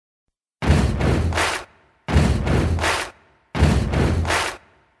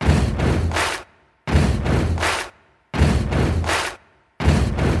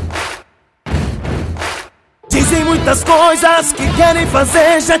Dizem muitas coisas que querem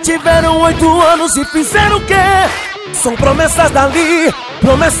fazer. Já tiveram 8 anos e fizeram o quê? São promessas dali,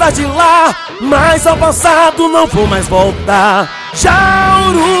 promessas de lá, mas ao passado não vou mais voltar.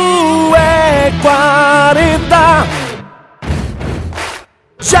 Jaurú é 40,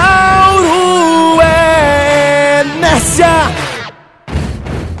 Jaurú é Enercia.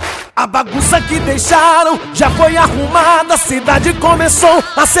 A bagunça que deixaram já foi arrumada, a cidade começou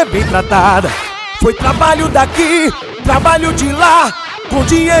a ser bem tratada. Foi trabalho daqui, trabalho de lá, com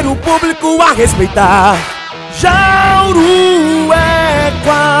dinheiro público a respeitar. Jaurú é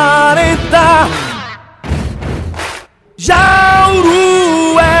 40,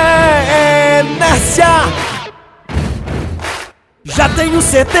 Jaurú é Enercia. Já tenho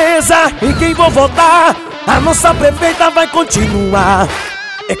certeza em quem vou votar, a nossa prefeita vai continuar.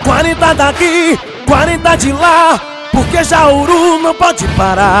 É 40 daqui, 40 de lá, porque Jaurú não pode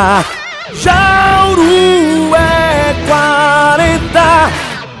parar. Jaurú é 40,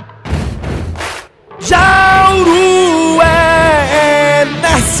 Jaurú é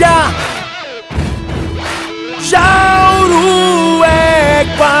Enercia. Jaurú é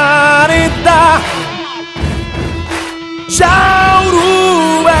 40,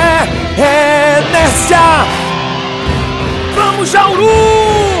 Jaurú é Enercia. Vamos,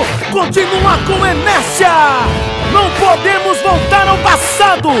 Jaurú! Continua com Enercia! Não podemos voltar ao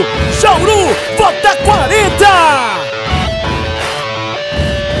passado! Jaurú, vota 40!